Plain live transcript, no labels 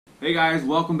Hey guys,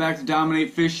 welcome back to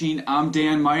Dominate Fishing. I'm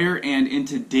Dan Meyer, and in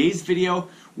today's video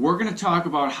we're going to talk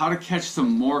about how to catch some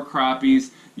more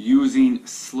crappies using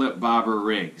slip bobber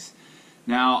rigs.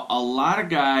 Now, a lot of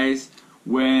guys,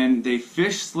 when they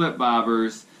fish slip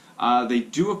bobbers, they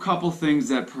do a couple things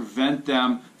that prevent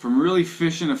them from really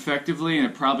fishing effectively, and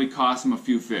it probably costs them a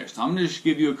few fish. So I'm going to just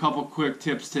give you a couple quick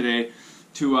tips today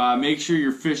to make sure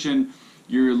you're fishing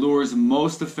your lures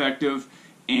most effective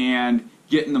and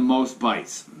getting the most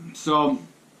bites. So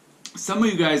some of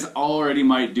you guys already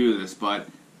might do this, but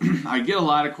I get a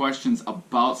lot of questions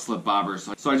about slip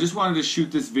bobbers. So I just wanted to shoot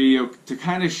this video to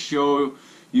kind of show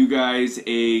you guys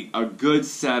a good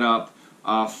setup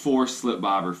for slip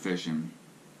bobber fishing.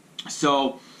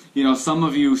 So, you know, some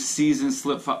of you seasoned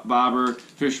slip bobber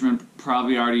fishermen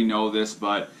probably already know this,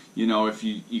 but you know, if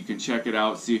you can check it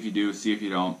out, see if you do, see if you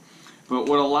don't. But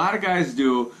what a lot of guys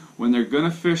do when they're going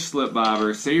to fish slip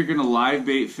bobbers, say you're going to live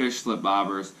bait fish slip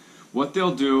bobbers, what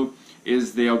they'll do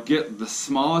is they'll get the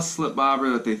smallest slip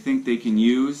bobber that they think they can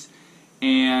use,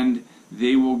 and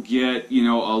they will get, you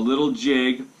know, a little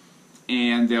jig,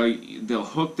 and they'll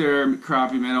hook their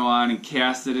crappie minnow on and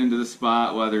cast it into the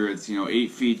spot, whether it's, you know, 8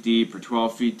 feet deep or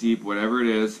 12 feet deep, whatever it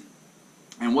is.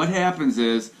 And what happens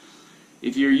is,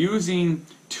 if you're using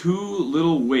too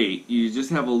little weight, you just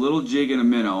have a little jig and a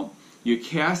minnow, you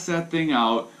cast that thing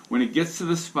out. When it gets to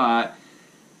the spot,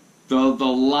 the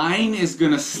line is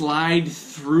going to slide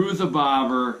through the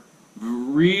bobber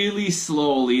really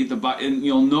slowly, and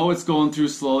you'll know it's going through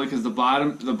slowly because the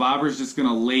bobber is just going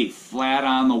to lay flat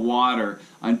on the water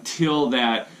until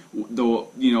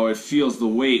it feels the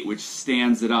weight, which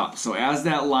stands it up. So as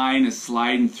that line is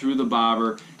sliding through the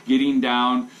bobber, getting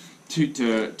down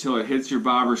till it hits your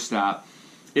bobber stop,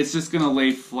 it's just going to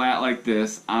lay flat like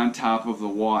this on top of the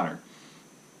water.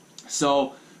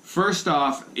 So first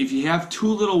off, if you have too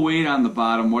little weight on the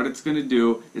bottom, what it's going to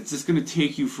do, it's just going to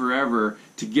take you forever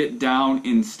to get down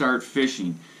and start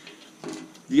fishing.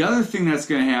 The other thing that's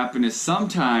going to happen is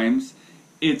sometimes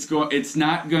it's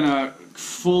not going to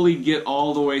fully get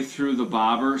all the way through the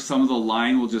bobber. Some of the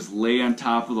line will just lay on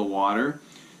top of the water.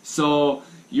 So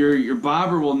your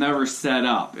bobber will never set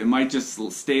up. It might just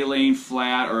stay laying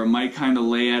flat, or it might kind of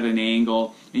lay at an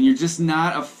angle, and you're just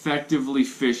not effectively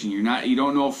fishing. You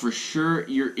don't know for sure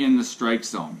you're in the strike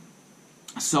zone.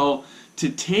 So to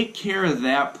take care of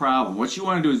that problem, what you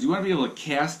want to do is you want to be able to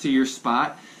cast to your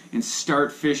spot and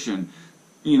start fishing,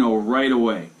 you know, right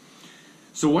away.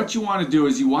 So what you want to do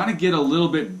is you want to get a little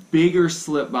bit bigger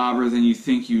slip bobber than you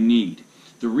think you need.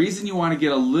 The reason you want to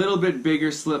get a little bit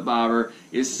bigger slip bobber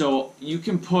is so you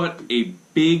can put a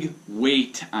big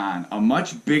weight on, a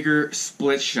much bigger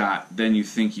split shot than you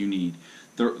think you need.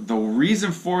 The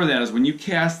reason for that is when you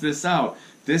cast this out,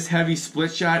 this heavy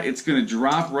split shot, it's going to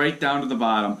drop right down to the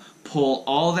bottom, pull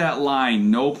all that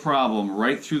line, no problem,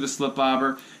 right through the slip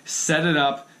bobber, set it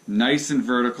up nice and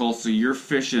vertical so you're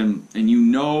fishing and you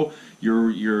know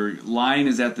your line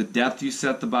is at the depth you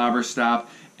set the bobber stop,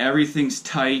 everything's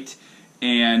tight,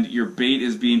 and your bait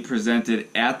is being presented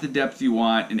at the depth you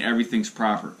want, and everything's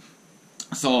proper.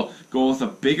 So go with a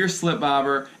bigger slip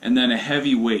bobber and then a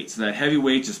heavy weight. So that heavy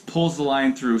weight just pulls the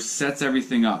line through, sets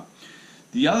everything up.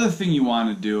 The other thing you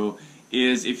want to do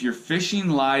is, if you're fishing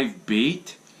live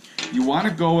bait, you want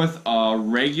to go with a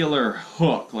regular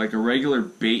hook, like a regular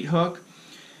bait hook,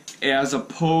 as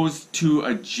opposed to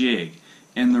a jig.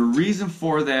 And the reason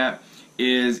for that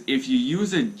is, if you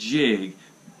use a jig,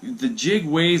 the jig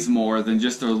weighs more than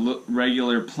just a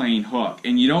regular plain hook,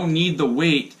 and you don't need the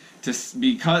weight to,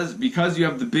 because you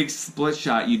have the big split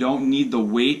shot, you don't need the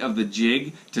weight of the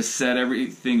jig to set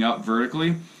everything up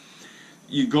vertically.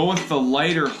 You go with the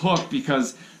lighter hook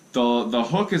because the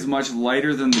hook is much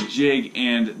lighter than the jig,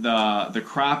 and the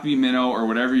crappie minnow or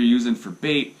whatever you're using for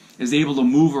bait is able to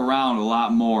move around a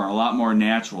lot more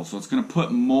natural. So it's going to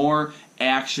put more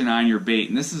action on your bait,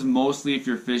 and this is mostly if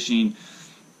you're fishing.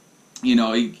 You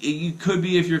know, it could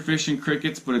be if you're fishing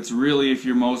crickets, but it's really if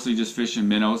you're mostly just fishing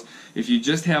minnows. If you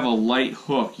just have a light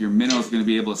hook, your minnow's going to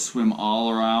be able to swim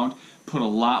all around, put a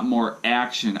lot more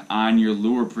action on your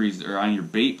lure or on your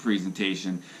bait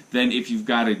presentation than if you've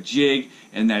got a jig,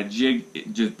 and that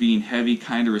jig just being heavy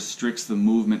kind of restricts the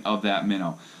movement of that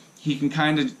minnow. He can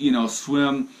kind of, you know,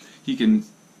 swim. He can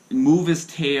move his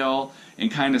tail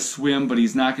and kind of swim, but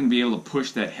he's not going to be able to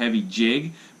push that heavy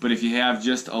jig. But if you have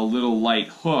just a little light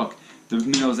hook, the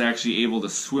minnow's actually able to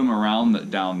swim around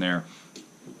down there,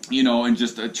 you know, and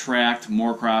just attract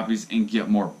more crappies and get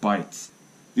more bites.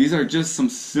 These are just some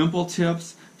simple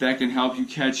tips that can help you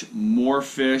catch more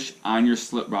fish on your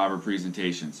slip bobber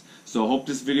presentations. So I hope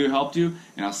this video helped you,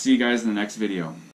 and I'll see you guys in the next video.